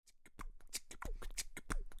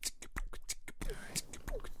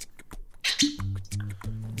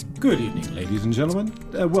Good evening, ladies and gentlemen.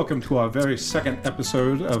 Welcome to our very second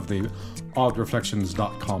episode of the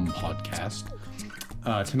OddReflections.com podcast.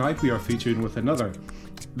 Tonight we are featuring with another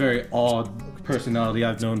very odd personality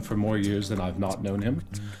I've known for more years than I've not known him.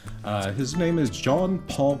 His name is John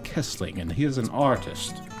Paul Kessling, and he is an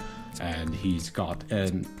artist. And he's got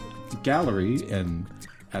a gallery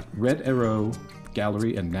at Red Arrow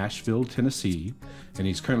Gallery in Nashville, Tennessee, and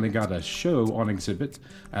he's currently got a show on exhibit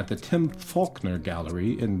at the Tim Faulkner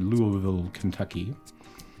Gallery in Louisville, Kentucky.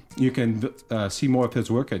 You can see more of his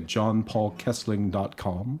work at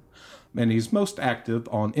johnpaulkessling.com, and he's most active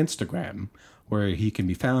on Instagram, where he can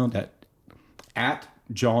be found at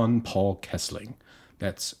John Paul Kessling.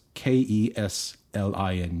 That's Kessling. Is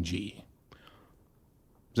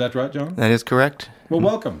that right, John? That is correct. Well,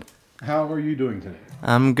 welcome. How are you doing today?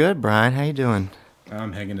 I'm good, Brian. How you doing?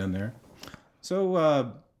 I'm hanging in there.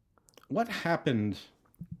 So, what happened?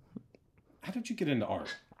 How did you get into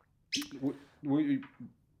art? Were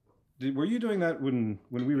you doing that when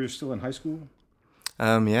we were still in high school?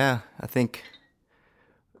 Yeah. I think.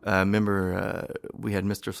 Remember, we had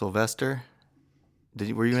Mr. Sylvester.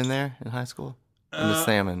 Were you in there in high school? In the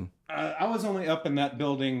Salmon. I was only up in that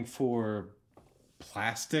building for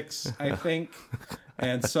plastics, I think,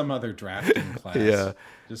 and some other drafting class. Yeah.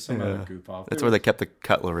 Just some other goof off. That's where they kept the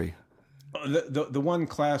cutlery. The one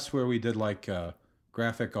class where we did like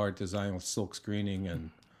graphic art design with silk screening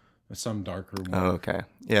and some darker work. Oh, okay.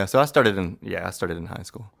 Yeah. So I started in high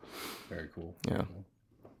school. Very cool. Yeah.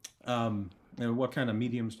 Cool. And what kind of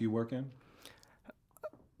mediums do you work in?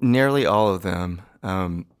 Nearly all of them,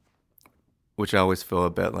 which I always feel a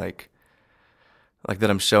bit like that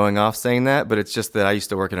I'm showing off saying that, but it's just that I used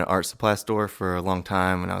to work in an art supply store for a long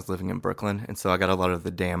time when I was living in Brooklyn, and so I got a lot of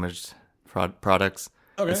the damaged products.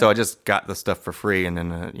 Okay. And so I just got the stuff for free, and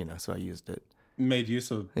then so I used it. Made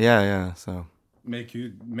use of. Yeah. So make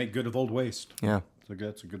good of old waste. Yeah. So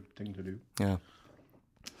that's a good thing to do. Yeah.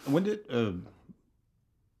 When did?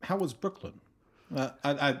 How was Brooklyn?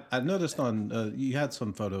 I noticed on you had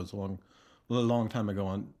some photos a long time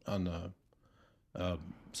ago on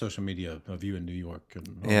social media of you in New York and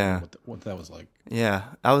what that was like. Yeah,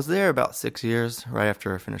 I was there about 6 years right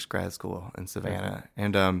after I finished grad school in Savannah,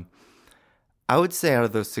 and I would say out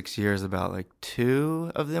of those 6 years, about like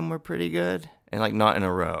 2 of them were pretty good, and like not in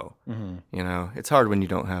a row. Mm-hmm. It's hard when you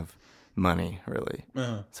don't have money. Really,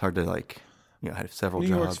 it's hard to have several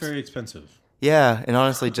jobs. New York's very expensive. Yeah, and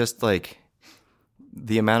honestly, just like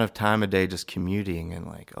the amount of time a day just commuting and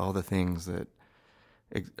like all the things that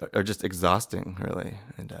are just exhausting, really.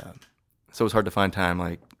 And so it was hard to find time,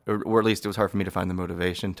 or at least it was hard for me to find the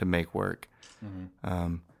motivation to make work.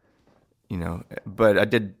 Mm-hmm. But I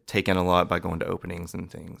did take in a lot by going to openings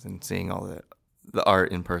and things and seeing all the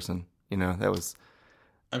art in person. That was.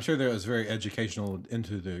 I'm sure that was very educational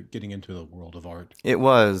getting into the world of art. It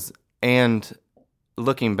was, and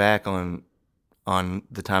looking back on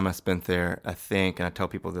the time I spent there, I think, and I tell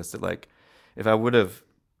people this, that like if I would have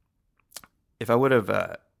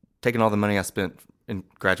taken all the money I spent in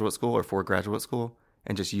graduate school or for graduate school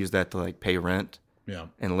and just used that to like pay rent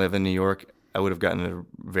and live in New York, I would have gotten a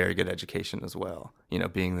very good education as well.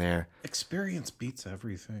 Being there. Experience beats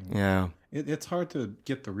everything. Yeah. It's hard to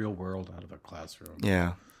get the real world out of a classroom.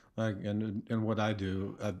 Yeah. And what I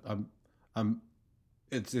do,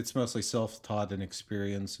 it's mostly self-taught and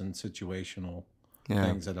experience and situational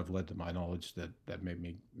things that have led to my knowledge that make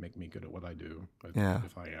me good at what I do.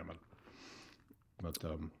 If I am. But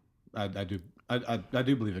I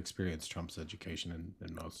do believe experience trumps education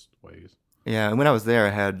in most ways. Yeah, and when I was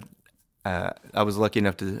there, I was lucky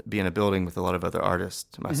enough to be in a building with a lot of other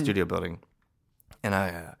artists, my studio building, and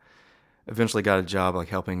I eventually got a job like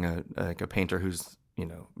helping a painter who's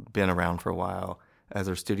been around for a while as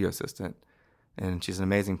her studio assistant, and she's an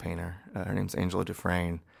amazing painter. Her name's Angela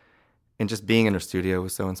Dufresne. And just being in her studio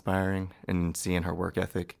was so inspiring, and seeing her work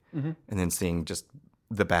ethic, and then seeing just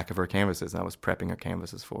the back of her canvases. And I was prepping her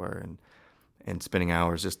canvases for her and spending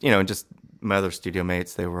hours just, and just my other studio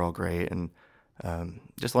mates, they were all great, and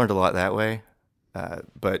just learned a lot that way.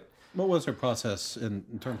 But what was her process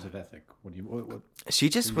in terms of ethic? What she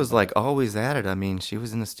just was like always at it. I mean, she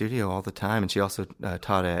was in the studio all the time, and she also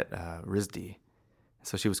taught at RISD.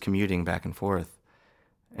 So she was commuting back and forth.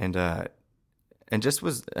 And she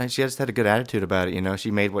just had a good attitude about it,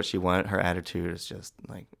 She made what she wanted. Her attitude is just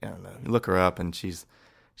like, I don't know. You look her up, and she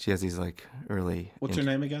has these like early. What's her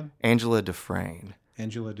name again? Angela Dufresne.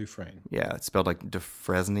 Angela Dufresne. Yeah, it's spelled like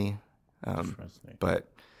Dufresne, but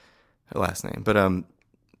her last name. But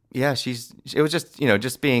it was just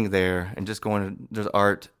just being there and just going to. There's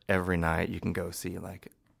art every night. You can go see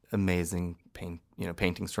like amazing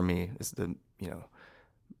paintings from me. It's the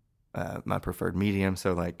my preferred medium.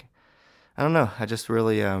 So like, I don't know. I just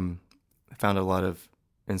really found a lot of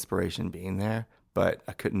inspiration being there, but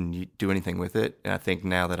I couldn't do anything with it. And I think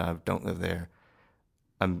now that I don't live there,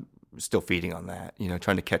 I'm still feeding on that,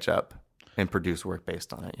 trying to catch up and produce work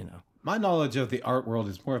based on it. My knowledge of the art world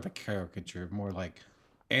is more of a caricature, more like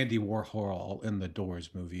Andy Warhol in the Doors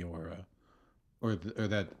movie, or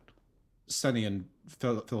that Sunny in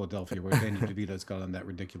Philadelphia where Danny DeVito's got on that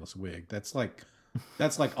ridiculous wig. That's like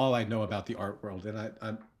all I know about the art world,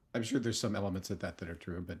 and I'm sure there's some elements of that are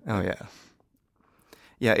true. But oh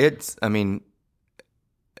yeah. I mean,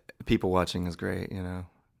 people watching is great,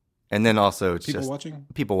 And then also it's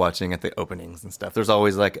people watching at the openings and stuff. There's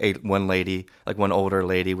always like one older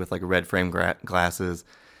lady with like red frame glasses,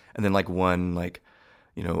 and then like one like,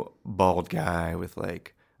 bald guy with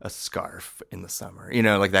like a scarf in the summer,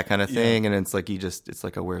 like that kind of thing. Yeah. And it's like it's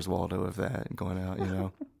like a Where's Waldo of that going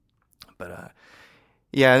out, But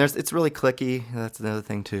yeah, and it's really cliquey. That's another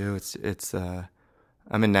thing too. It's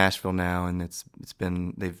I'm in Nashville now, and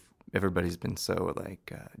everybody's been so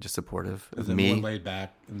like just supportive of me. Is it more laid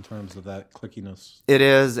back in terms of that clickiness? It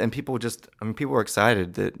is, and people are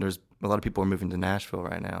excited that there's a lot of people are moving to Nashville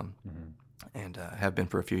right now, and have been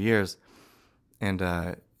for a few years, and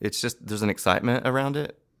it's just there's an excitement around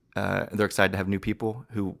it. They're excited to have new people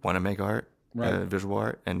who want to make art, right. Visual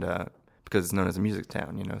art, and because it's known as a music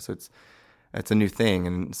town, so it's a new thing,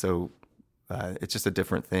 and so it's just a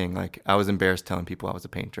different thing. Like I was embarrassed telling people I was a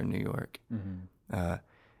painter in New York.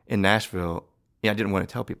 In Nashville, I didn't want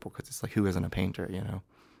to tell people because it's like, who isn't a painter,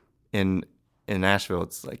 In Nashville,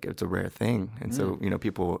 it's like it's a rare thing, and so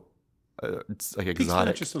people, it's like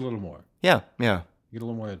exotic. Just a little more. Yeah. You get a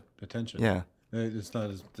little more attention. Yeah. It's not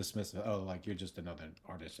as dismissive. Oh, like you're just another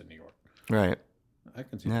artist in New York. Right. I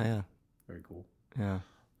can see that. Yeah. Very cool. Yeah.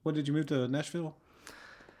 When did you move to Nashville?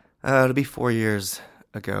 It'll be 4 years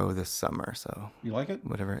ago this summer. So you like it?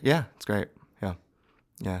 Whatever. Yeah, it's great.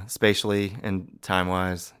 Yeah, spatially and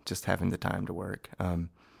time-wise, just having the time to work.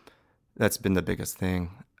 That's been the biggest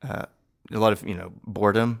thing. A lot of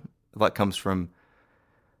boredom. A lot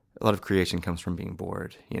of creation comes from being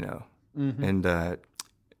bored. And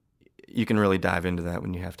you can really dive into that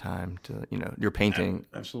when you have time to. You're painting.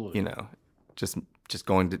 Absolutely. Just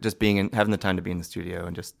having the time to be in the studio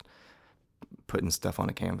and just putting stuff on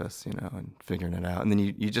a canvas, and figuring it out. And then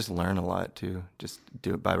you just learn a lot too. Just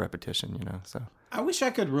do it by repetition, so. I wish I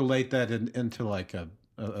could relate that into like a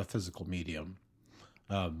physical medium.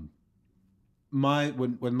 When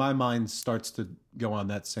my mind starts to go on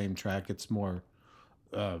that same track, it's more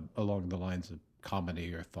along the lines of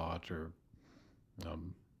comedy or thought or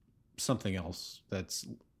something else that's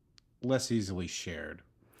less easily shared.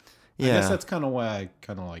 Yeah. I guess that's kind of why I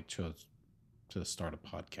kind of like chose to start a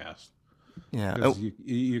podcast. Yeah, because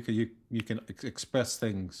you can express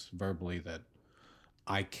things verbally that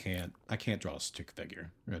I can't draw a stick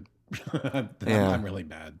figure. I'm really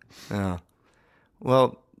bad. Yeah.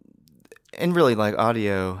 Well, and really like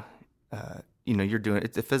audio, you're doing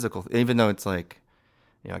it's a physical, even though it's like,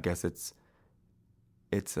 I guess it's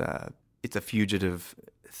a fugitive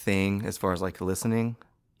thing as far as like listening.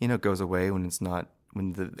 It goes away when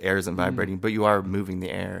the air isn't vibrating, but you are moving the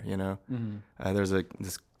air. There's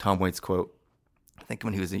this Tom Waits quote. I think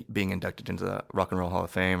when he was being inducted into the Rock and Roll Hall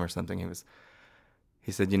of Fame or something,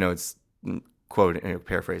 he said, it's quote,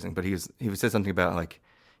 paraphrasing, but he said something about like,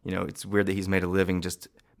 it's weird that he's made a living just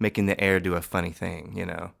making the air do a funny thing,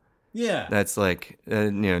 Yeah. That's like,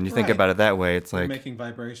 and you think about it that way, it's like making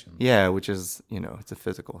vibrations. Yeah, which is, it's a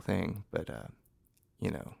physical thing, but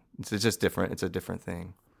it's just different. It's a different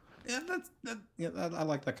thing. Yeah, I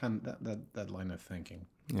like that that line of thinking.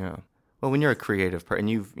 Yeah. Well, when you're a creative person,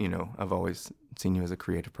 and I've always seen you as a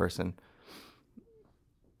creative person.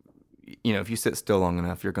 If you sit still long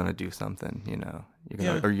enough, you're going to do something, you're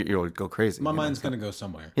going to, or you'll go crazy. My mind's going to go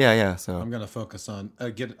somewhere. Yeah. So I'm going to focus on,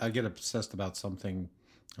 I get obsessed about something,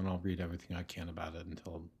 and I'll read everything I can about it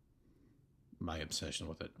until my obsession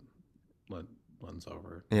with it runs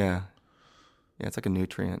over. Yeah. Yeah, it's like a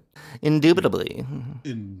nutrient. Indubitably.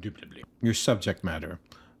 Your subject matter.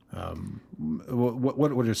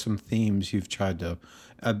 What are some themes you've tried to?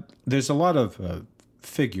 There's a lot of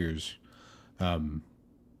figures,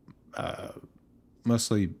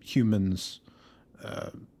 mostly humans,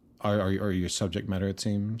 are your subject matter. It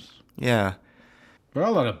seems. Yeah. There are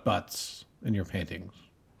a lot of butts in your paintings.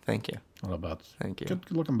 Thank you. A lot of butts. Thank you. Good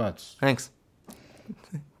looking butts. Thanks.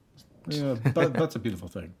 Yeah, butts a beautiful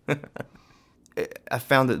thing. I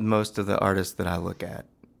found that most of the artists that I look at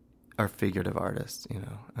are figurative artists.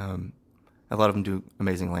 A lot of them do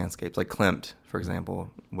amazing landscapes. Like Klimt, for example,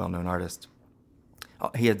 well-known artist.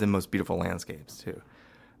 He had the most beautiful landscapes too.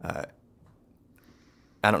 I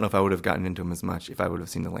don't know if I would have gotten into them as much if I would have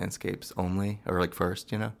seen the landscapes only or like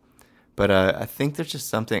first, But I think there's just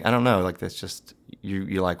something, I don't know, like that's just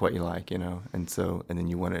you like what you like, and then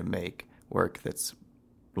you want to make work that's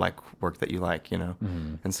like work that you like,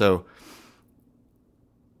 Mm-hmm. and so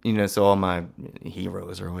so all my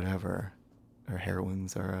heroes or whatever or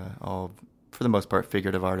heroines are all for the most part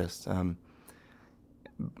figurative artists,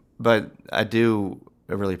 but I do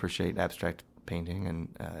really appreciate abstract painting,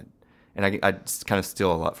 and I kind of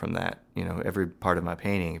steal a lot from that. Every part of my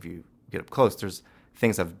painting, if you get up close, there's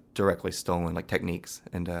things I've directly stolen, like techniques,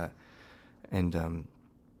 and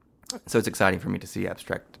so it's exciting for me to see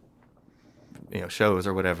abstract, shows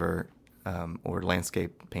or whatever, or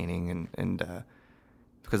landscape painting, and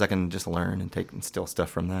because I can just learn and take and steal stuff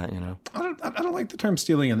from that. I don't like the term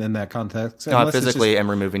stealing in that context. No, I physically am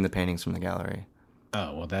removing the paintings from the gallery.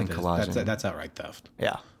 Oh well, that's outright theft.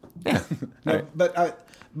 Yeah. No, Right.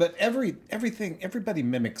 but everybody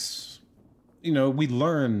mimics. We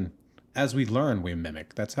learn as we learn. We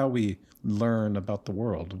mimic. That's how we learn about the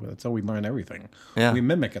world. That's how we learn everything. Yeah. We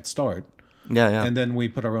mimic at start, Yeah. and then we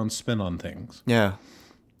put our own spin on things. Yeah.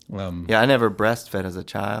 I never breastfed as a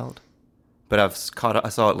child, but I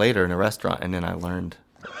saw it later in a restaurant, and then I learned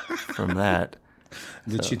from that.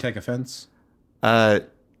 Did she take offense?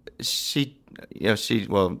 She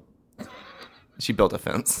built a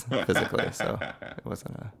fence physically, so it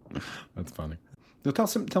wasn't a. That's funny. So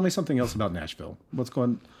tell me something else about Nashville. What's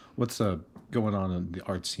going on in the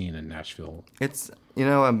art scene in Nashville? It's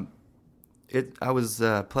I was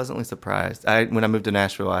pleasantly surprised. When I moved to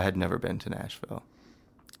Nashville, I had never been to Nashville.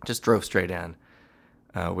 Just drove straight in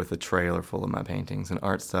with a trailer full of my paintings and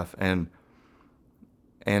art stuff, and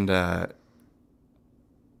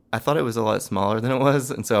I thought it was a lot smaller than it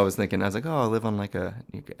was, and so I was like, oh, I'll live on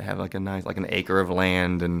you could have like a nice, like an acre of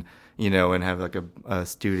land, and and have like a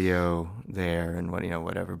studio there and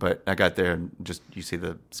whatever. But I got there and just you see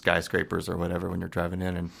the skyscrapers or whatever when you're driving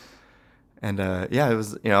in, and it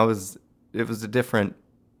was it was different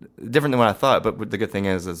than what I thought. But the good thing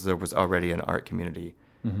is there was already an art community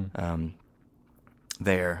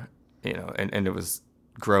there, and it was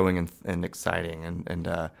growing and exciting, and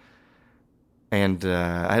I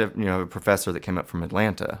had a professor that came up from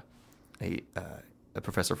Atlanta, a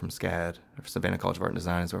professor from SCAD, Savannah College of Art and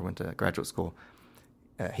Design, is where I went to graduate school.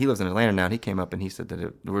 He lives in Atlanta now, and he came up and he said that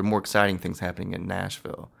there were more exciting things happening in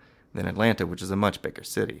Nashville than Atlanta, which is a much bigger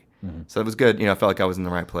city. Mm-hmm. So it was good. I felt like I was in the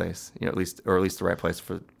right place, at least the right place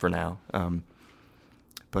for now. I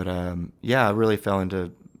really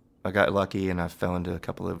I got lucky, and I fell into a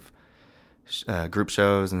couple of group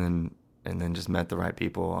shows, and then just met the right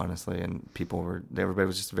people, honestly, and everybody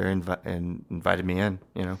was just very invited me in,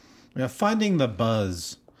 Yeah, finding the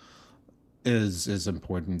buzz is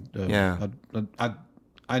important. I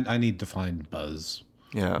need to find buzz.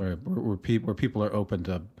 Yeah, where people are open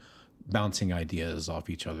to bouncing ideas off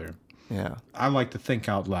each other. Yeah, I like to think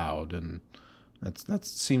out loud, and that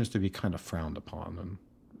seems to be kind of frowned upon.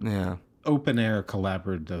 And yeah, open air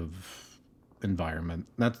collaborative environment.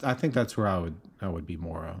 I think that's where I would be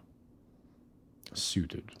more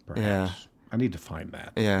suited, perhaps. Yeah. I need to find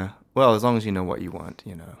that. Yeah. Well, as long as you know what you want,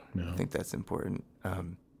 Yeah. I think that's important.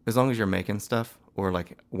 As long as you're making stuff or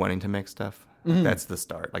like wanting to make stuff, that's the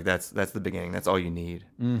start. Like that's the beginning. That's all you need,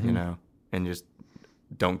 and just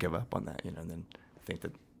don't give up on that, and then I think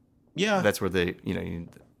that's where the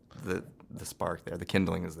spark there, the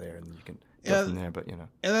kindling is there, and you can go from there. But and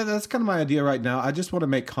that's kind of my idea right now. I just want to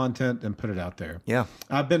make content and put it out there. Yeah.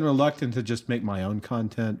 I've been reluctant to just make my own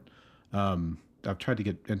content. I've tried to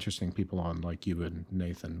get interesting people on like you and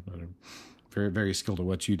Nathan, that are very, very skilled at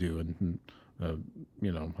what you do, and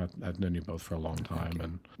I've known you both for a long time,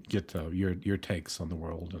 and get your takes on the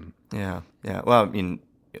world. And yeah. Well, I mean,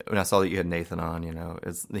 when I saw that you had Nathan on,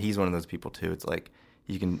 he's one of those people too. It's like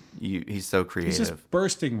he's so creative. He's just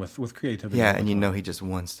bursting with creativity. Yeah, and he just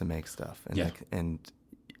wants to make stuff, and and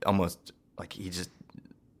almost like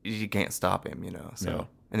you can't stop him, So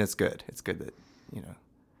and it's good. It's good that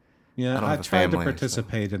Yeah, I tried to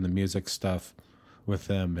participate in the music stuff with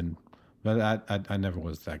them, but I never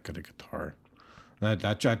was that good at guitar. I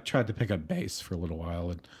tried to pick up bass for a little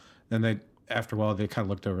while, and after a while they kind of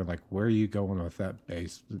looked over like, "Where are you going with that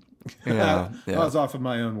bass?" Yeah, I was off in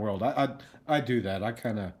my own world. I do that.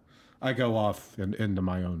 I go off into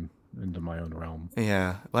my own realm.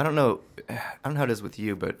 Yeah. Well, I don't know how it is with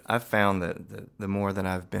you, but I've found that the more that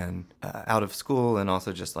I've been out of school and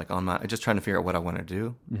also just like just trying to figure out what I want to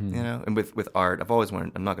do, and with art, I've always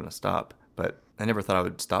wanted, I'm not going to stop, but I never thought I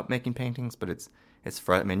would stop making paintings, but it's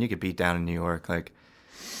I mean, you could be down in New York, like,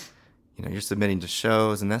 you're submitting to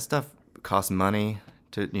shows and that stuff costs money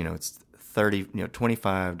to, it's 30,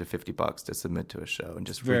 25 to $50 to submit to a show, and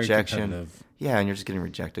just Very rejection. competitive. Yeah, and you're just getting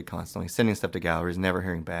rejected constantly. Sending stuff to galleries, never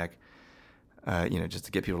hearing back. Just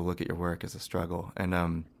to get people to look at your work is a struggle,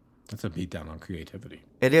 and That's a beatdown on creativity.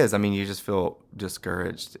 it is. I mean, you just feel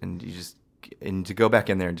discouraged, and to go back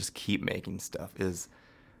in there and just keep making stuff is,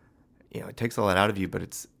 it takes a lot out of you, but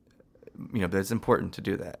it's, but it's important to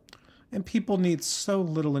do that. And people need so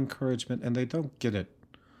little encouragement, and they don't get it.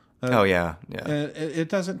 Oh yeah. It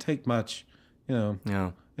doesn't take much, Yeah.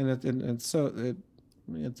 and it's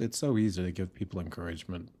so easy to give people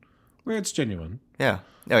encouragement where it's genuine. Yeah.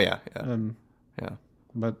 Oh yeah. Yeah. Yeah.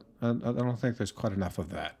 But I don't think there's quite enough of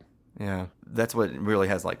that. Yeah. That's what really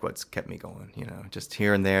has what's kept me going. Just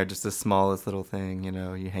here and there, just the smallest little thing.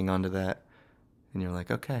 You hang on to that, and you're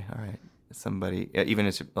like, okay, all right, somebody. Even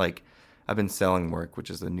it's like, I've been selling work,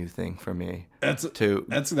 which is a new thing for me. That's got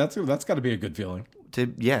to be a good feeling.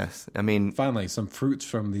 Yes, I mean, Finally, some fruits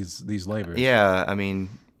from these labors. yeah, I mean,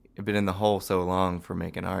 I've been in the hole so long for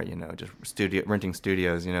making art, just renting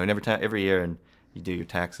studios, and every year, and you do your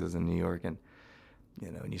taxes in New York, and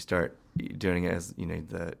and you start doing it as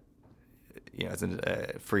as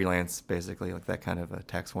a freelance, basically, like that kind of a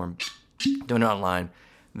tax form, doing it online.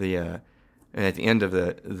 And at the end of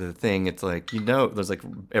the thing, it's like, there's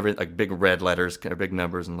big red letters, big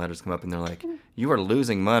numbers and letters come up, and they're like, you are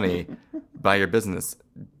losing money by your business.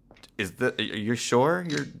 Are you sure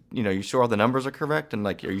you sure all the numbers are correct? And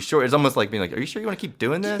are you sure? It's almost like being like, are you sure you want to keep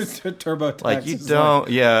doing this? TurboTax. Like, you don't,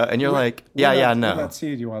 and you're like, no. We're not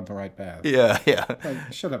seeing you on the right path. Yeah.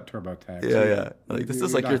 Shut up, TurboTax. Yeah. Like, this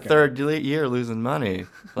is like your third year losing money,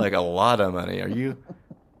 like a lot of money.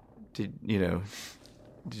 Did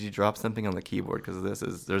you drop something on the keyboard?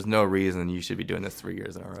 Because there's no reason you should be doing this 3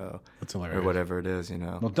 years in a row. That's hilarious. Or whatever it is,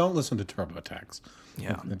 Well, don't listen to TurboTax.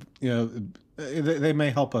 Yeah. They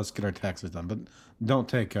may help us get our taxes done, but don't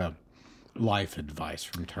take life advice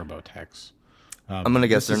from TurboTax. I'm going to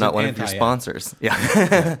guess they're not one of your sponsors. Yeah.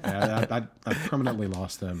 I permanently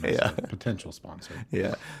lost them as a potential sponsor.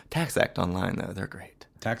 Yeah. Tax Act Online, though, they're great.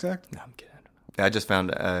 Tax Act? No, I'm kidding. I just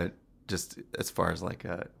found, just as far as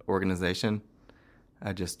organization,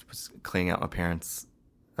 I just was cleaning out my parents'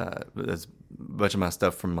 there's a bunch of my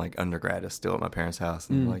stuff from undergrad is still at my parents' house,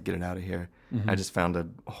 and get it out of here. Mm-hmm. I just found a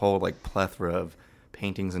whole plethora of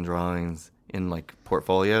paintings and drawings in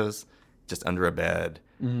portfolios just under a bed,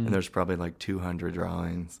 and there's probably 200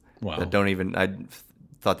 drawings that don't even. I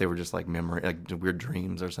thought they were just memory, weird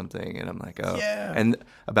dreams or something, and I'm like, oh, yeah. And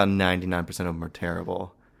about 99% of them are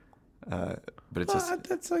terrible. But it's just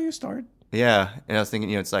that's how you start. Yeah, and I was thinking,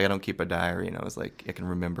 it's I don't keep a diary, and I was I can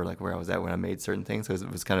remember where I was at when I made certain things, because it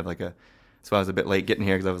was kind of so I was a bit late getting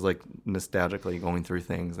here, because I was nostalgically going through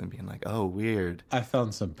things and being like, oh, weird. I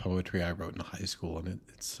found some poetry I wrote in high school, and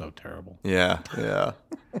it's so terrible. Yeah.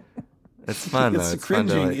 It's fun, though. It's cringing.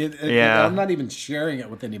 Fun to, I'm not even sharing it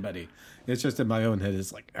with anybody. It's just in my own head.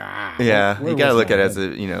 It's Yeah, you got to look at it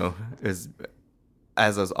as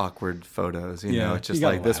as those awkward photos, it's just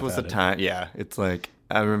this was the time. Yeah, it's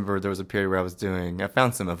I remember there was a period where I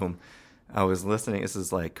found some of them. I was listening. This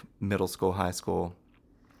is middle school, high school.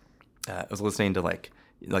 I was listening to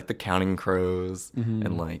the Counting Crows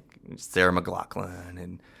and Sarah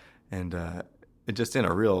McLachlan and just in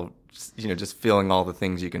a real, just feeling all the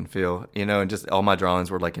things you can feel, and just all my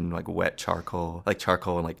drawings were in wet charcoal, and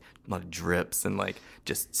a lot of drips and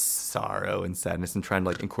just sorrow and sadness, and trying to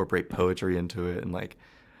incorporate poetry into it, and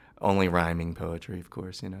only rhyming poetry, of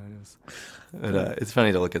course, But it's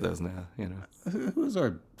funny to look at those now, Who was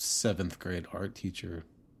our 7th grade art teacher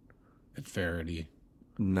at Faraday?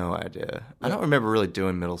 No idea. I don't remember really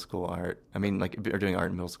doing middle school art. I mean, or doing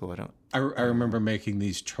art in middle school. I remember making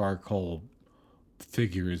these charcoal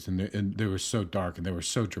figures, and they were so dark and they were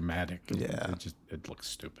so dramatic. Yeah, it looked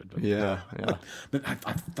stupid. But yeah. But I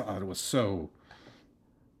thought it was so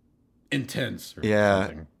intense.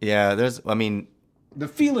 Something. The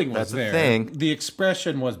feeling was there. The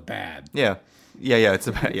expression was bad. Yeah. It's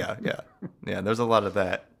about yeah. There's a lot of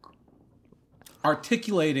that.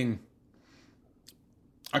 Articulating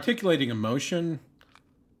emotion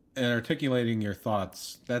and articulating your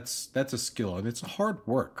thoughts. That's a skill, and it's hard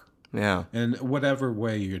work. Yeah. In whatever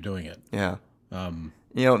way you're doing it. Yeah. There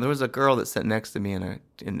was a girl that sat next to me in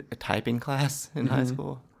a typing class in high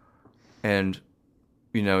school, and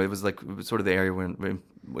it was sort of the area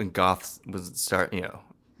when goths was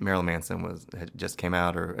Marilyn Manson had just came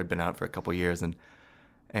out or had been out for a couple years,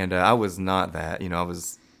 and I was not that. I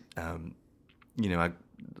was,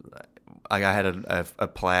 I had a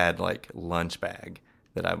plaid lunch bag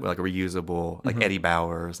that I a reusable Eddie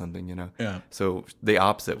Bauer or something, Yeah. So the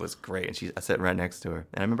opposite was great, and I sat right next to her,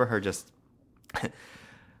 and I remember her just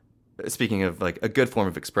speaking of like a good form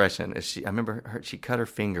of expression, is I remember she cut her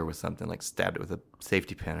finger with something, like stabbed it with a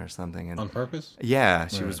safety pin or something, and On purpose? yeah,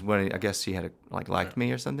 she was I guess she had liked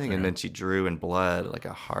me or something, and then she drew in blood like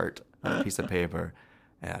a heart on a piece of paper,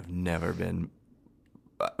 and I've never been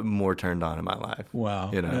more turned on in my life.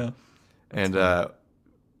 Wow. You know, Yeah.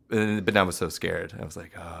 but I was so scared. I was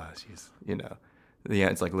like, oh, she's, yeah,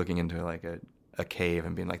 it's like looking into like a cave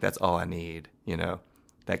and being like, that's all I need,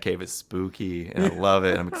 That cave is spooky and I love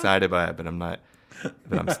it. I'm excited by it, but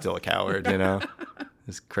I'm still a coward,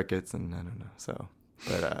 There's crickets and I don't know. So,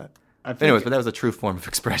 but anyways, but that was a true form of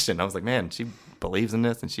expression. I was like, man, she believes in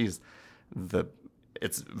this and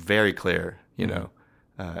it's very clear,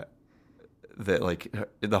 that like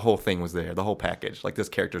the whole thing was there, the whole package, like this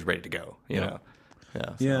character's ready to go, you know? Yeah.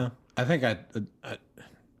 So. Yeah. I think I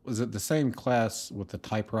was it the same class with the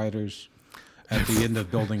typewriters at the end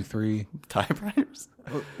of Building 3? Typewriters?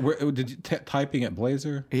 Did you typing at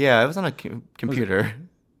Blazer? Yeah, I was on a computer.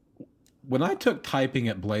 When I took typing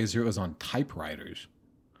at Blazer, it was on typewriters.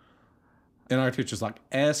 And our teacher's like,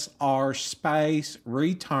 SR space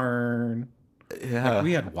return. Yeah. Like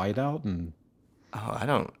we had whiteout and... Oh, I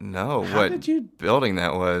don't know did you... building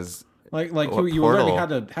that was. Like you were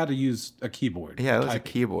learning how to use a keyboard. Yeah, it was a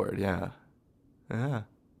keyboard, yeah. Yeah.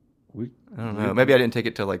 I don't know. Maybe I didn't take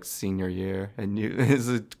it till like senior year, and it was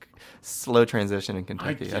a slow transition in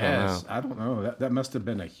Kentucky. I don't know. That must have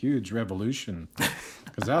been a huge revolution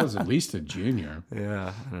because I was at least a junior.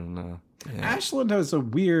 Yeah, I don't know. Yeah. Ashland has a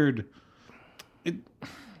weird.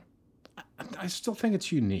 I still think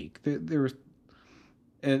it's unique. There's,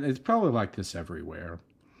 and it's probably like this everywhere,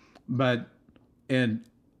 but the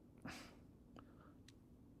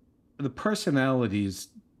personalities.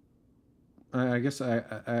 I guess I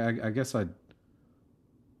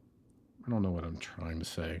don't know what I'm trying to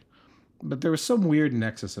say, but there was some weird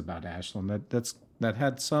nexus about Ashland that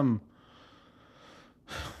had a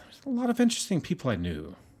lot of interesting people I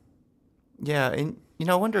knew. Yeah, and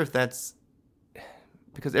I wonder if that's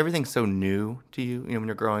because everything's so new to you, when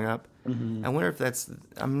you're growing up. Mm-hmm. I wonder if that's.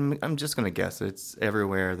 I'm just gonna guess it's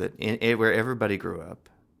everywhere where everybody grew up,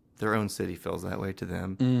 their own city feels that way to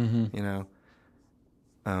them. Mm-hmm.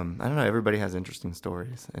 I don't know. Everybody has interesting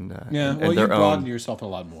stories, and you broaden yourself a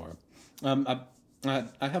lot more. I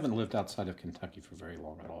haven't lived outside of Kentucky for very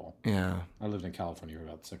long at all. Yeah, I lived in California for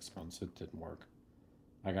about 6 months. It didn't work.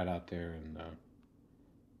 I got out there and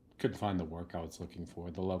couldn't find the work I was looking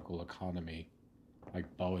for. The local economy, like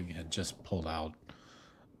Boeing, had just pulled out.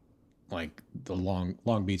 Like the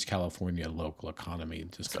Long Beach, California local economy.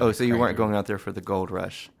 So you weren't going out there for the gold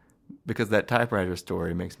rush? Because that typewriter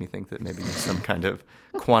story makes me think that maybe you're some kind of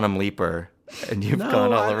quantum leaper and you've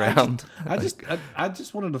gone all around. I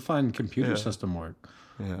just wanted to find computer system work.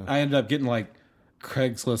 Yeah. I ended up getting like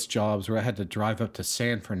Craigslist jobs where I had to drive up to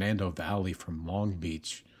San Fernando Valley from Long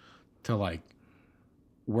Beach to like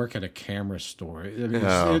work at a camera store.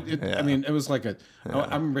 I mean, it was like I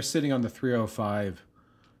remember sitting on the 305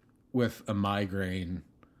 with a migraine,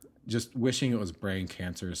 just wishing it was brain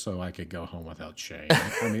cancer so I could go home without shame.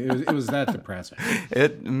 I mean, it was that depressing.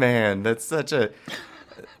 That's such a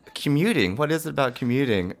commuting. What is it about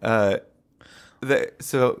commuting?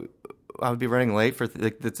 So I would be running late for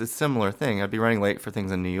it's a similar thing. I'd be running late for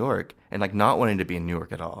things in New York and like not wanting to be in New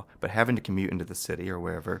York at all, but having to commute into the city or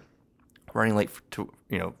wherever, running late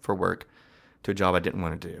for work to a job I didn't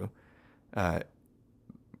want to do,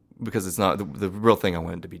 because it's not the real thing I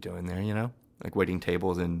wanted to be doing there. Like waiting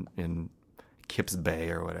tables in Kips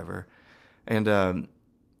Bay or whatever, and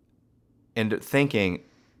thinking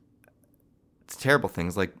terrible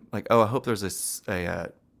things like oh, I hope there's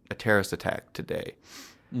a terrorist attack today,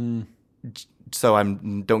 so I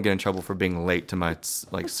don't get in trouble for being late to my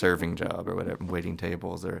like serving job or whatever, waiting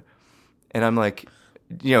tables and I'm like,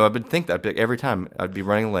 I would think that every time I'd be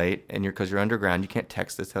running late and because you're underground, you can't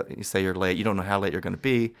text this. You say you're late, you don't know how late you're going to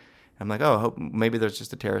be. I'm like, oh, I hope maybe there's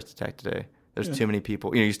just a terrorist attack today. There's too many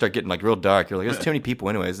people. You start getting like real dark. You're like, there's too many people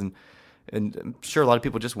anyways. And I'm sure a lot of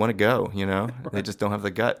people just want to go, Right. They just don't have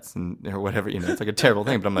the guts or whatever, It's like a terrible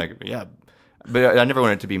thing. But I'm like, yeah. But I never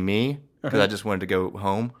wanted it to be me because I just wanted to go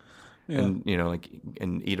home and,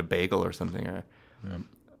 and eat a bagel or something.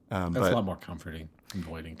 That's a lot more comforting than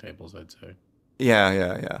waiting tables, I'd say.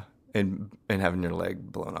 Yeah. And having your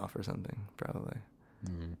leg blown off or something, probably.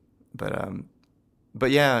 Mm.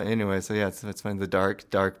 But yeah, anyway, so yeah, it's fun. The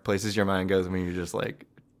dark places your mind goes when you're just like,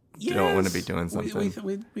 you don't want to be doing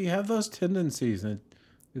something. We have those tendencies, and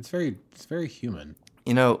it's very human.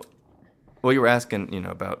 Well, you were asking,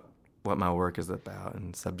 about what my work is about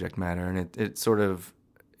and subject matter, and it sort of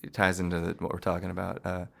ties into what we're talking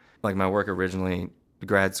about. Like my work originally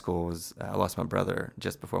grad school was I lost my brother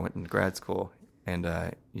just before I went into grad school, and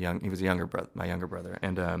he was a younger brother, my younger brother,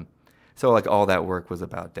 and so like all that work was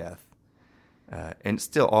about death, and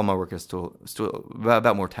still all my work is still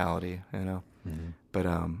about mortality, you know. Mm-hmm. But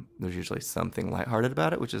there's usually something lighthearted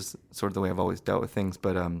about it, which is sort of the way I've always dealt with things.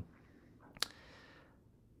 But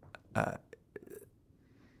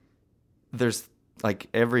there's like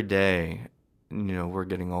every day, you know, we're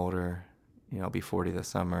getting older. You know, I'll be 40 this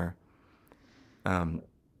summer. In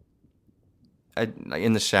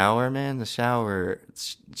the shower, man, shower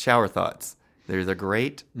thoughts. They're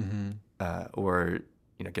great, or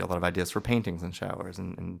you know, get a lot of ideas for paintings and showers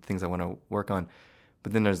and things I want to work on.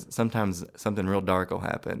 But then there's sometimes something real dark will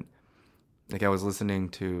happen. Like I'll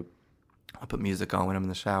put music on when I'm in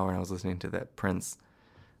the shower, and I was listening to that Prince,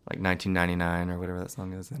 like 1999 or whatever that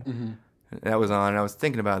song is. And that was on, and I was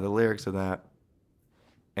thinking about the lyrics of that.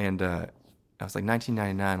 And I was like,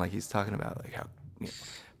 1999, like he's talking about like how, you know,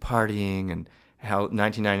 partying and how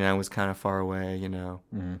 1999 was kind of far away, you know.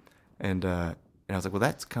 Mm-hmm. And I was like, well,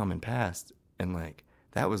 that's come and passed. And like,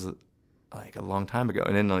 that was like a long time ago.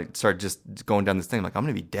 And then like started just going down this thing, like I'm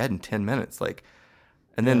going to be dead in 10 minutes. Like,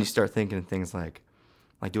 and then you start thinking of things like,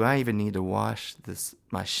 do I even need to wash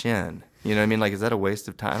my shin? You know what I mean? Like, is that a waste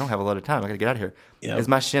of time? I don't have a lot of time. I got to get out of here. Yep. Has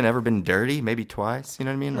my shin ever been dirty? Maybe twice. You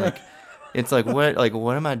know what I mean? Like, it's like, what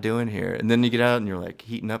am I doing here? And then you get out and you're like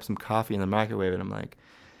heating up some coffee in the microwave. And I'm like,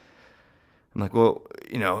 well,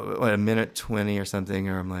 you know, what, a minute 20 or something.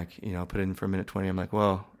 Or I'm like, you know, put it in for a minute 20. I'm like,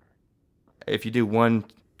 well, if you do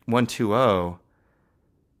 120,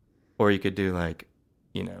 or you could do like,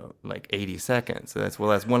 you know, like 80 seconds. So that's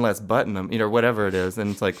one less button, you know, whatever it is.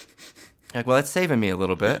 And it's like, well, that's saving me a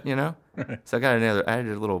little bit, you know? So I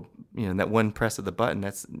added a little, you know, that one press of the button,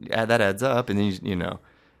 that adds up. And then, you know,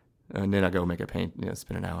 and then I go make a paint, you know,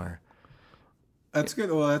 spend an hour. That's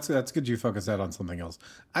good. Well, that's good you focus that on something else.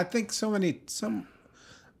 I think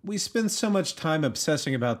we spend so much time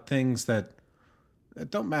obsessing about things that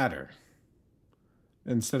don't matter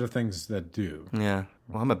instead of things that do. Yeah.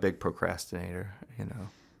 Well, I'm a big procrastinator, you know,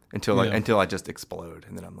 until I just explode,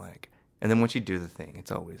 and then I'm like, and then once you do the thing,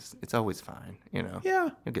 it's always fine, you know. Yeah.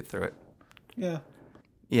 You'll get through it. Yeah.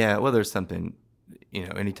 Yeah. Well, there's something, you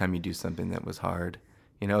know, anytime you do something that was hard,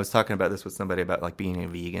 you know, I was talking about this with somebody about like being a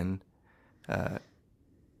vegan,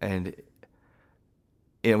 and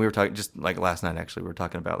we were talking just like last night. Actually, we were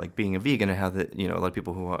talking about like being a vegan and how that, you know, a lot of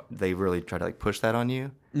people they really try to like push that on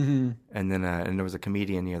you. Mm-hmm. And then and there was a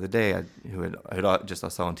comedian the other day who I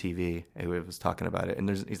saw on TV who was talking about it. And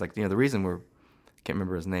he's like, you know, the reason I can't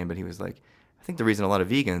remember his name, but he was like, I think the reason a lot of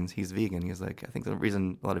vegans, he's vegan. He's like, I think the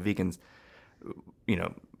reason a lot of vegans, you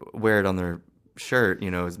know, wear it on their shirt,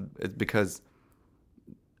 you know, is because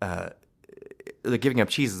like giving up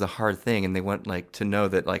cheese is a hard thing, and they want like to know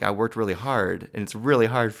that like I worked really hard and it's really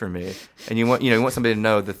hard for me, and you want somebody to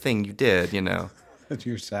know the thing you did, you know. That's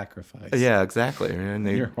your sacrifice. Yeah, exactly. And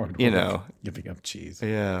your hard work, you know, giving up cheese.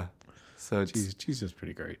 Yeah. So cheese is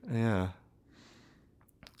pretty great. Yeah.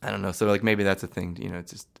 I don't know. So like maybe that's a thing, you know.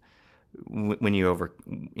 It's just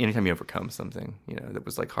anytime you overcome something, you know, that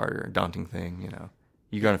was like harder, a daunting thing, you know,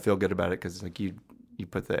 you're gonna feel good about it because like you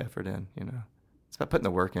put the effort in, you know. It's about putting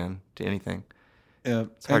the work in to anything. Yeah,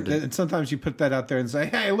 and sometimes you put that out there and say,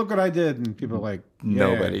 "Hey, look what I did," and people are like,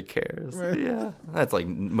 nobody cares. Right. Yeah, that's like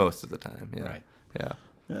most of the time. Yeah, right.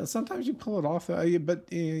 Yeah. Sometimes you pull it off,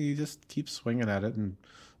 but you just keep swinging at it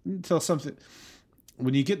until something.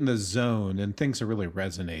 When you get in the zone and things are really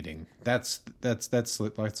resonating, that's like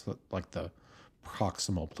the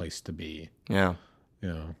proximal place to be. Yeah, you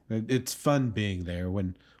know, it's fun being there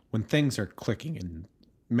when things are clicking and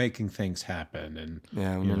making things happen, and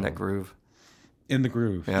when you're in that groove. In the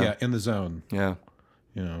groove, in the zone. Yeah.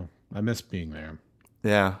 You know, I miss being there.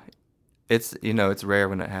 Yeah. It's, you know, it's rare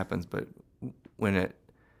when it happens, but when it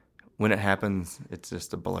happens, it's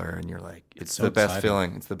just a blur, and you're like, it's so the best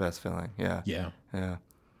feeling. It's the best feeling. Yeah. Yeah. Yeah.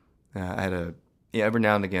 I had every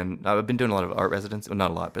now and again, I've been doing a lot of art residencies, well,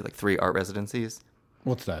 not a lot, but like 3 art residencies.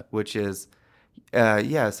 What's that? Which is, so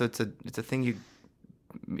it's a thing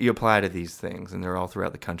you apply to these things, and they're all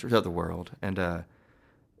throughout the country, throughout the world. And,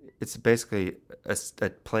 it's basically a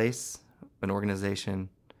place, an organization,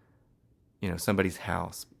 you know, somebody's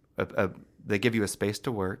house. They give you a space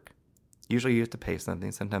to work. Usually you have to pay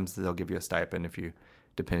something. Sometimes they'll give you a stipend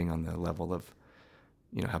depending on the level of,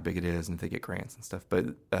 you know, how big it is and if they get grants and stuff. But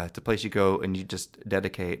it's a place you go and you just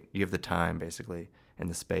you have the time basically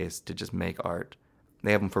and the space to just make art.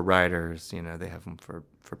 They have them for writers, you know, they have them for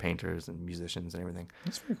painters and musicians and everything.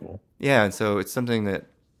 That's pretty cool. Yeah, and so it's something that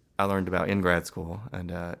I learned about in grad school,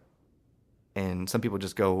 and some people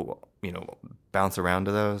just go, you know, bounce around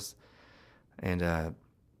to those. And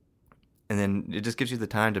then it just gives you the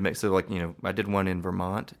time to make. So like, I did one in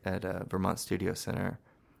Vermont at Vermont Studio Center.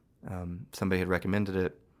 Somebody had recommended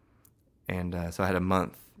it, and so I had a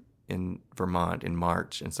month in Vermont in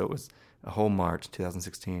March, and so it was a whole March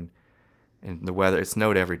 2016, and the weather, it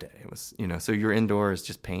snowed every day. It was, so you're indoors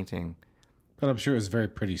just painting. But I'm sure it was very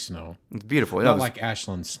pretty snow. It's beautiful. Not like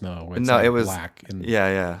Ashland snow. It's it was black. And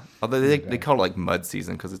yeah. Although they call it like mud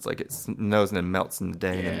season because it's like it snows and it melts in the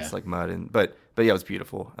day, and it's like mud. But yeah, it was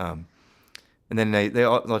beautiful. And then they a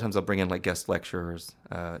lot of times they'll bring in like guest lecturers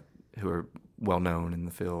who are well known in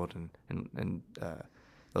the field, and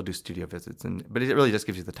they'll do studio visits. But it really just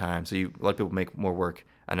gives you the time. So a lot of people make more work.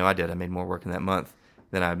 I know I did. I made more work in that month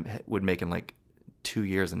than I would make in like 2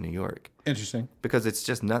 years in New York. Interesting. Because it's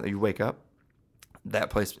just nothing. You wake up.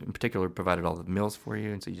 That place in particular provided all the meals for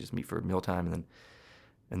you, and so you just meet for mealtime,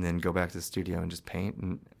 and then go back to the studio and just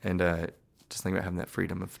paint, and just think about having that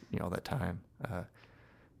freedom of all that time.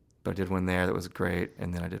 But I did one there that was great,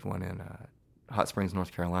 and then I did one in Hot Springs,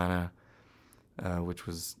 North Carolina, which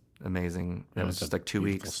was amazing. It was just like 2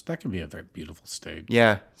 weeks. That can be a very beautiful state.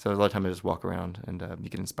 Yeah, so a lot of time I just walk around, and you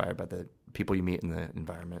get inspired by the people you meet in the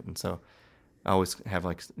environment, and so I always have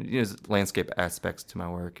like landscape aspects to my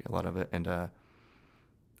work, a lot of it, and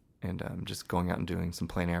just going out and doing some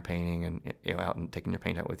plein air painting, and out and taking your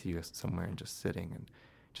paint out with you somewhere and just sitting and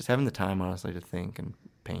just having the time, honestly, to think and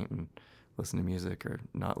paint and listen to music or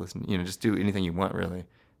not listen, just do anything you want, really.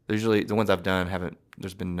 Usually the ones I've done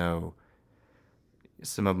there's been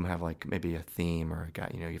some of them have like maybe a theme or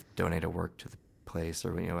you've donated work to the place,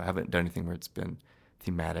 or, I haven't done anything where it's been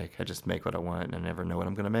thematic. I just make what I want and I never know what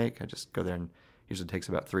I'm going to make. I just go there, and usually takes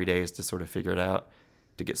about 3 days to sort of figure it out,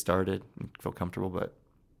 to get started and feel comfortable. But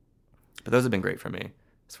those have been great for me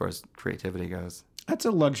as far as creativity goes. That's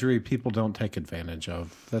a luxury people don't take advantage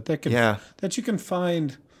of, that you can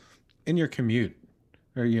find in your commute,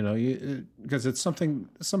 or because it's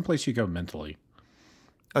someplace you go mentally.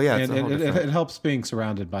 Oh yeah, and it helps being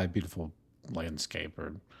surrounded by a beautiful landscape,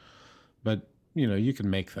 but you can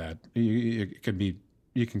make that. You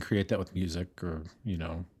can create that with music, or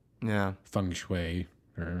feng shui,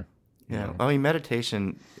 or I mean,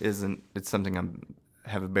 meditation it's something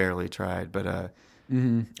have barely tried, but I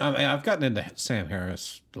mean, I've gotten into Sam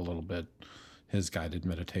Harris a little bit, his guided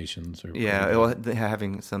meditations, or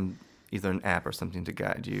having some either an app or something to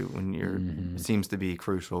guide you when you're seems to be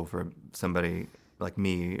crucial for somebody like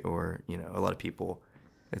me, or a lot of people.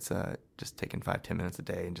 It's just taking 5-10 minutes a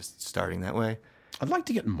day and just starting that way. I'd like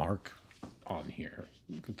to get Mark on here.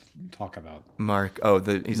 Talk about Mark. Oh,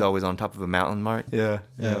 he's always on top of a mountain, Mark. Yeah.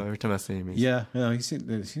 Every time I see him, he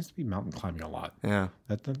seems to be mountain climbing a lot. Yeah,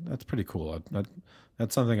 that's pretty cool.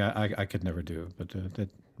 That's something I could never do, but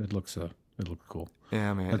it looks cool.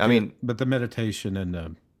 Yeah, man. But the meditation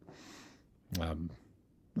and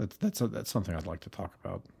that's something I'd like to talk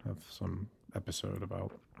about. Have some episode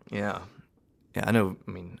about. Yeah. I know.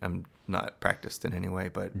 I mean, I'm not practiced in any way,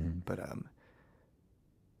 but in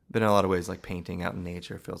a lot of ways, like painting out in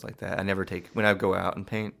nature feels like that. When I go out and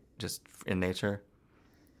paint just in nature,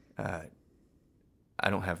 I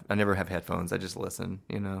never have headphones. I just listen,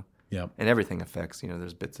 Yeah. And everything affects,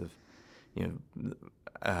 there's bits of,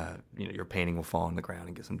 your painting will fall on the ground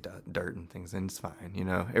and get some dirt and things, and it's fine,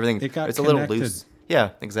 everything. It's a little loose.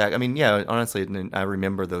 Yeah, exactly. I mean, honestly, I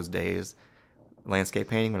remember those days, landscape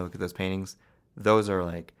painting, when I look at those paintings, those are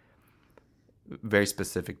like very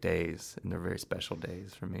specific days, and they're very special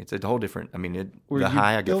days for me. It's a whole different. I mean, the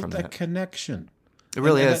high I get from that connection. It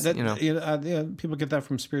really is. People get that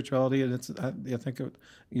from spirituality, and I think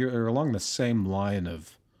you're along the same line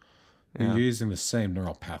of. You're using the same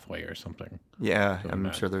neural pathway or something. Yeah,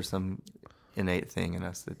 I'm sure there's some innate thing in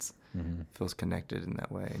us that feels connected in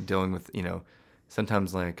that way. And dealing with,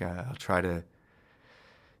 sometimes like I'll try to,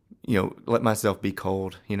 let myself be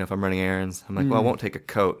cold. If I'm running errands, I'm like, well, I won't take a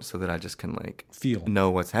coat so that I just can like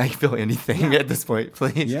know how you feel anything at this point,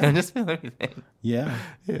 please. Yeah, just feel anything. Yeah.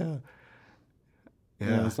 Yeah.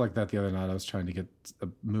 Yeah, it's like that the other night. I was trying to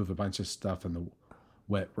move a bunch of stuff in the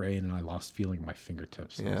wet rain, and I lost feeling my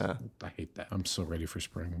fingertips. I hate that. I'm so ready for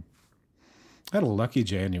spring. I had a lucky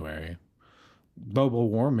January. Global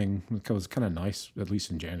warming was kind of nice, at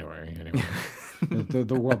least in January. Anyway,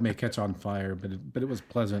 the world may catch on fire, but it was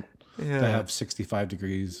pleasant to have 65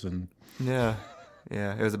 degrees and. Yeah.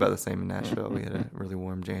 It was about the same in Nashville. We had a really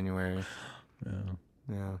warm January.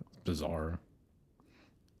 Yeah. Bizarre.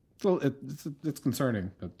 So it's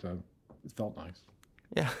concerning, but it felt nice.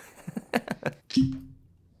 Yeah.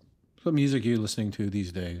 What music are you listening to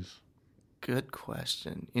these days? Good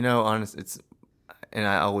question. Honest, and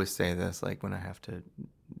I always say this, like when I have to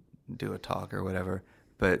do a talk or whatever,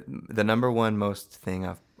 But the number one most thing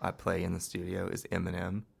I play in the studio is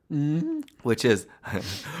Eminem, which is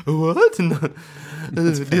what?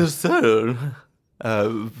 Dear sir.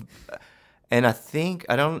 And I think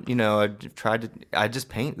I don't. I've tried to. I just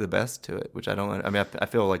paint the best to it, which I don't. I mean, I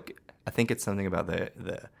feel like I think it's something about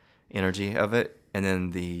the energy of it, and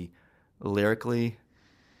then the lyrically,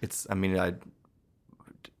 it's. I mean, a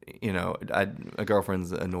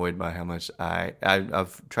girlfriend's annoyed by how much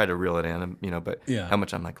I've tried to reel it in, but how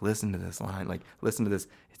much I'm like, listen to this line, like listen to this,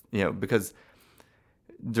 because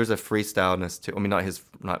there's a freestyleness to. I mean, not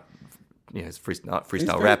freestyle He's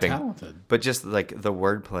rapping, talented. but just like the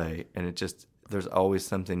wordplay, and there's always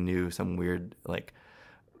something new, some weird like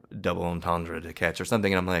double entendre to catch or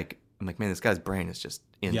something, and I'm like, man, this guy's brain is just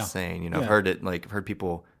insane. I've heard it, like I've heard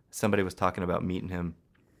people. Somebody was talking about meeting him.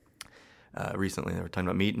 Recently, they were talking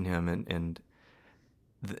about meeting him, and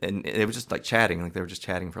it was just like chatting, like they were just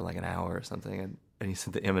chatting for like an hour or something, and he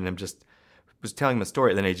said that Eminem just was telling him a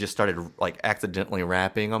story, and then he just started like accidentally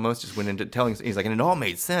rapping, almost just went into telling. He's like, and it all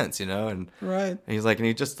made sense, and Right. And he's like, and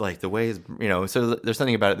he just like the way his, so there's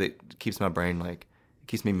something about it that keeps my brain like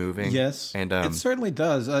keeps me moving. Yes, and it certainly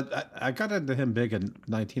does. I got into him big in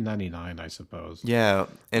 1999, I suppose. Yeah,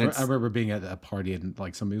 and I remember being at a party and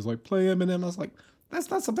like somebody was like, "Play Eminem." I was like,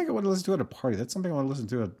 "That's not something I want to listen to at a party. That's something I want to listen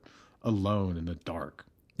to alone in the dark."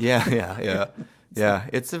 Yeah.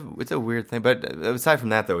 It's a weird thing, but aside from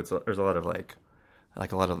that, though, there's a lot of like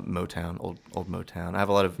a lot of Motown, old Motown. I have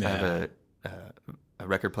a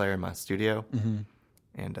record player in my studio,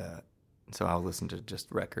 and so I'll listen to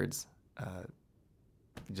just records,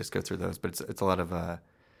 just go through those. But it's a lot of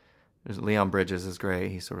there's Leon Bridges is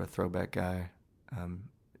great. He's sort of a throwback guy,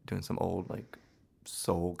 doing some old like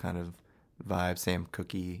soul kind of vibe. Sam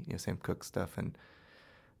Cooke stuff, and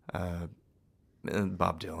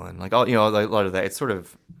Bob Dylan, like all a lot of that. It's sort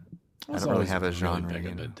of I don't really have a genre. Really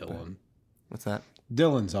big into Dylan. What's that?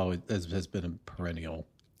 Dylan's always has been a perennial.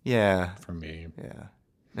 Yeah, for me. Yeah,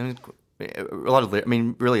 I mean, a lot of. I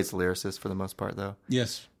mean, really, it's lyricist for the most part, though.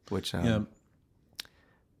 Yes, which I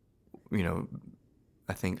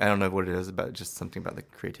think I don't know what it is about, just something about the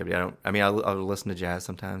creativity. I'll listen to jazz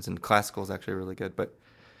sometimes, and classical is actually really good, but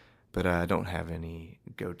I don't have any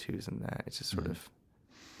go-tos in that. It's just sort of.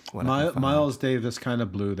 Miles Davis kind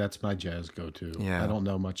of blue. That's my jazz go-to. Yeah. I don't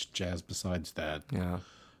know much jazz besides that. Yeah.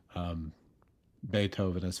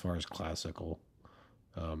 Beethoven as far as classical.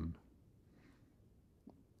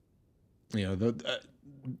 Those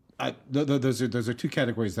are two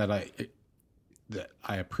categories that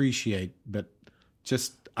I appreciate, but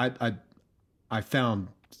just I found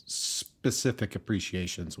specific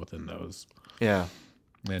appreciations within those. Yeah.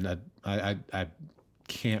 And I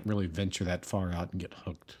can't really venture that far out and get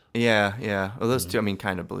hooked. Yeah. Well, those two, I mean,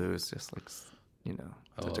 Kind of Blue is just like,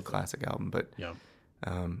 such a classic album. But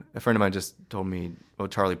a friend of mine just told me,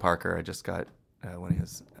 Charlie Parker, I just got one of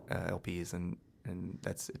his LPs, and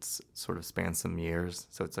it's sort of spans some years,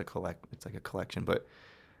 so it's like a collection. But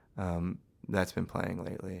that's been playing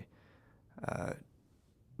lately.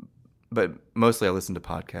 But mostly I listen to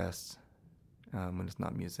podcasts when it's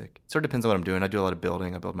not music. It sort of depends on what I'm doing. I do a lot of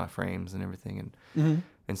building. I build my frames and everything,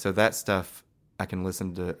 and so that stuff I can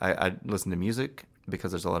listen to. I listen to music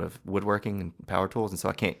because there's a lot of woodworking and power tools, and so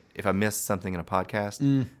I can't. If I miss something in a podcast,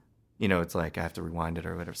 it's like I have to rewind it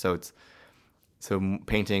or whatever. So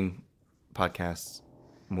painting, podcasts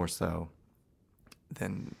more so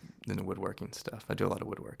than the woodworking stuff. I do a lot of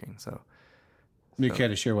woodworking, so. You care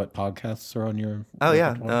to share what podcasts are on your? Oh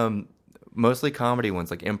yeah, mostly comedy ones,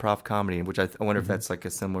 like improv comedy, which I wonder if that's like a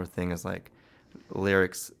similar thing as like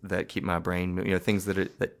lyrics that keep my brain, things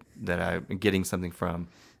that I'm getting something from,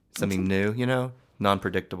 something new,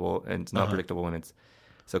 non-predictable, and it's not predictable, and it's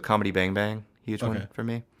so Comedy Bang Bang, huge one for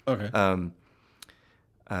me. Okay.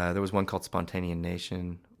 There was one called Spontaneous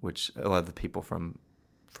Nation, which a lot of the people from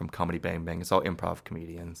Comedy Bang Bang, it's all improv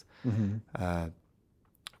comedians.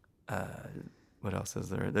 What else is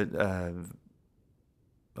there?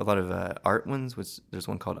 A lot of art ones, which there's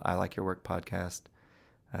one called I Like Your Work podcast,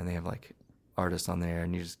 and they have like artists on there,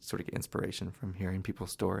 and you just sort of get inspiration from hearing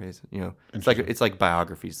people's stories. It's like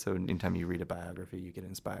biographies. So anytime you read a biography, you get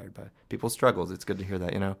inspired by people's struggles. It's good to hear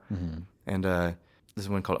that, And there's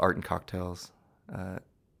one called Art and Cocktails.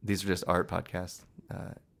 These are just art podcasts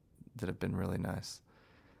that have been really nice.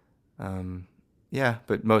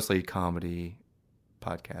 But mostly comedy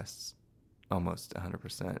podcasts. Almost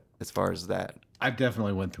 100% as far as that. I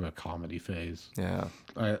definitely went through a comedy phase. Yeah.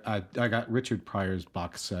 I got Richard Pryor's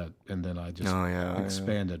box set, and then I just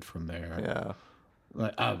expanded from there. Yeah.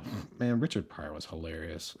 Like, man, Richard Pryor was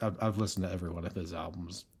hilarious. I've listened to every one of his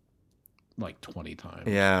albums like 20 times.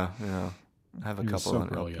 Yeah. I have a He was couple so on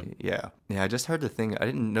LP. brilliant. Yeah. I just heard the thing. I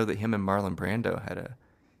didn't know that him and Marlon Brando had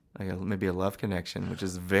maybe a love connection, which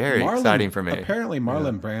is very exciting for me. Apparently,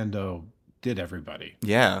 Marlon Brando did everybody.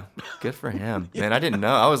 Yeah, good for him. Man, I didn't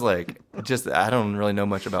know. I was like, I don't really know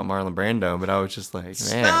much about Marlon Brando, but I was just like, man.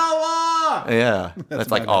 Stella! Yeah,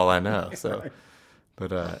 that's like about all I know. So,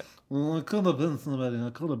 but Well, it could have been somebody.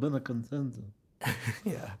 It could have been a contender.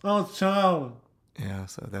 yeah, Oh, child. yeah.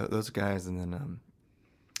 So those guys, and then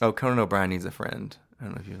Conan O'Brien Needs a Friend. I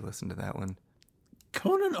don't know if you've listened to that one.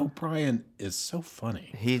 Conan O'Brien is so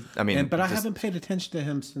funny. But I haven't paid attention to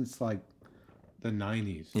him since like the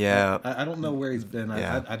 90s. Yeah, I don't know where he's been.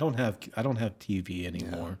 Yeah. I don't have TV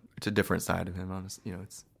anymore. it's a different side of him. Honestly,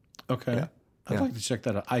 it's Okay. Yeah. I'd Yeah. like to check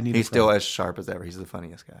that out. He's he's still as sharp as ever. He's the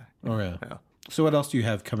funniest guy. Oh yeah. Yeah. So what else do you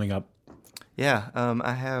have coming up? Yeah,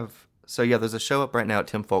 I have. So yeah, there's a show up right now at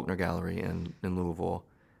Tim Faulkner Gallery in Louisville,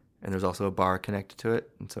 and there's also a bar connected to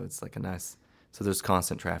it, and so it's like a nice. So there's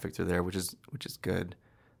constant traffic through there, which is good.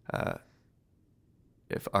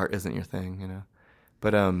 If art isn't your thing,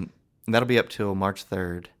 but that'll be up till March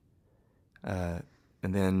 3rd, and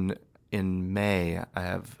then in May I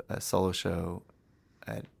have a solo show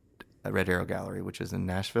at Red Arrow Gallery, which is in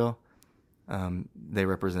Nashville. They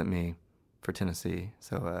represent me for Tennessee,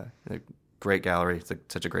 so they're a great gallery. It's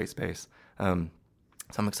such a great space. So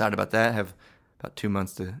I'm excited about that. I have about 2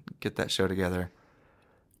 months to get that show together.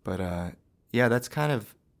 But yeah,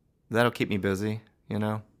 that'll keep me busy,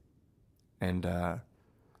 and then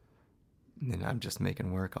I'm just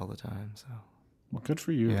making work all the time. So Well, good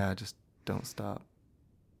for you. yeah, just don't stop.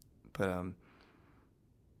 But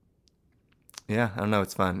yeah, I don't know.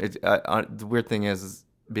 It's fun. The weird thing is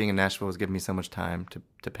being in Nashville has given me so much time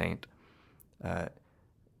to paint.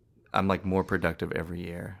 I'm like more productive every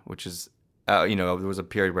year, which is, there was a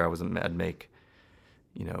period where I'd make,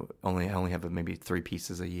 I only have maybe 3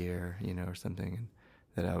 pieces a year, or something,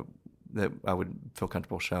 and that I would feel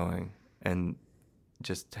comfortable showing, and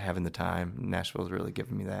just having the time. Nashville's really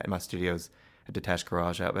given me that. And my studio's a detached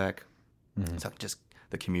garage out back, so just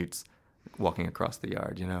the commutes, walking across the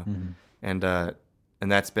yard, and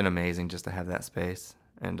that's been amazing just to have that space.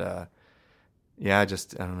 And yeah, I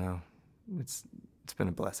don't know, it's been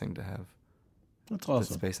a blessing to have That's that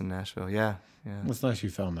awesome. space in Nashville. Yeah. It's nice you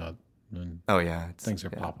found that. And Oh yeah, things are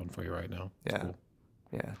popping for you right now. It's Yeah. cool.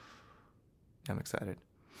 Yeah, I'm excited.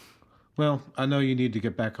 Well, I know you need to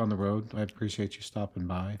get back on the road. I appreciate you stopping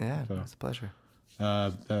by. Yeah, So, it's a pleasure.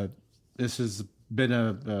 this has been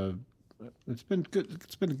it's been good.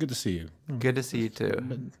 It's been good to see you. Good to see you too.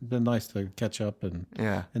 Been nice to catch up and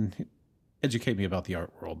Yeah, educate me about the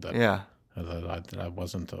art world that yeah, that I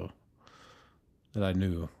wasn't that I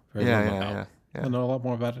knew very yeah, little yeah, about. yeah. I know a lot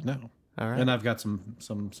more about it now. All right, And I've got some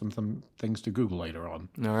things to Google later on.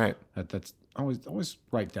 all right. That's always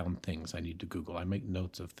write down things I need to Google. I make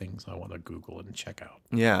notes of things I want to Google and check out.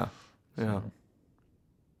 Yeah, yeah.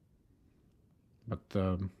 But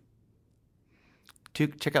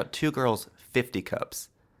Check out Two Girls 50 Cups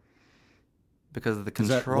because of the does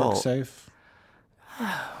that control. work safe?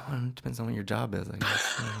 Well, it depends on what your job is, I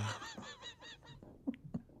guess.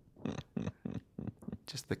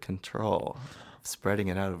 Just the control, spreading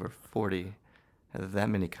it out over 40, that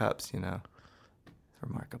many cups, it's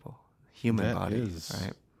remarkable. Human That body, is.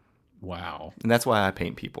 right? Wow. And that's why I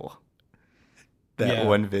paint people. That Yeah.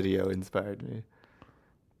 one video inspired me.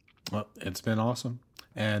 Well, it's been awesome.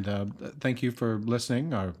 And thank you for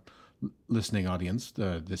listening, our listening audience,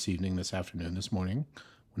 this evening, this afternoon, this morning,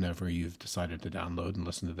 whenever you've decided to download and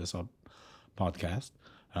listen to this podcast.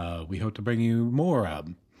 We hope to bring you more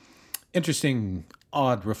interesting,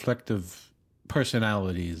 odd, reflective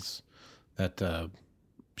personalities that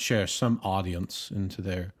share some audience into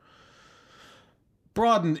their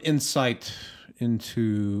broadened insight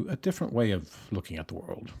into a different way of looking at the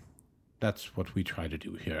world. That's what we try to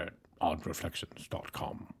do here at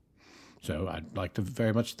oddreflections.com. So I'd like to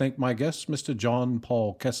very much thank my guest, Mr. John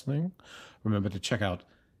Paul Kessling. Remember to check out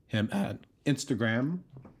him at Instagram.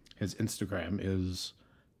 His Instagram is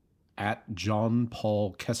at John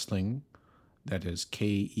Paul Kessling. That is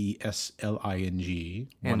Kesling.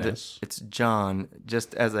 And One S. it's John.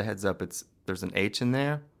 Just as a heads up, there's an H in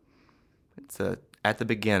there. It's at the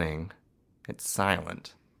beginning. It's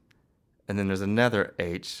silent, and then there's another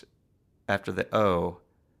H after the O.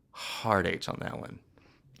 Hard H on that one.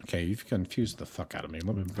 Okay, you've confused the fuck out of me.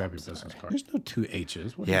 Let me grab your business card. There's no 2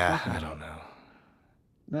 H's. What are you Yeah, talking I about? don't know.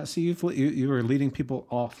 Now, see, you were leading people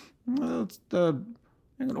off. Well, I'm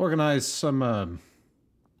going to organize some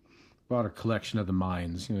broader collection of the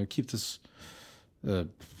minds. Keep this,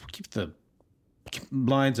 keep the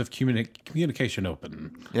lines of communication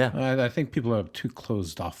open. Yeah. I think people are too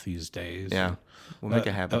closed off these days. Yeah. We'll make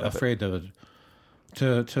a habit of it. Afraid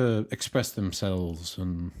to express themselves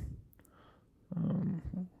and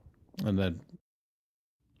then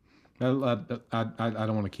I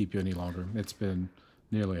don't want to keep you any longer. It's been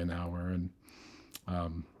nearly an hour, and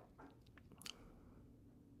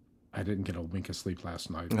I didn't get a wink of sleep last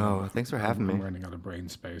night. Oh, thanks for having me. I'm running out of brain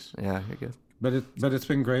space. Yeah, you're good. But it's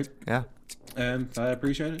been great. Yeah. And I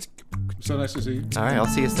appreciate it. So nice to see you. All right, I'll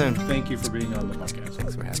see you soon. Thank you for being on the podcast.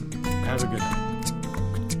 Thanks for having me. Have a good night.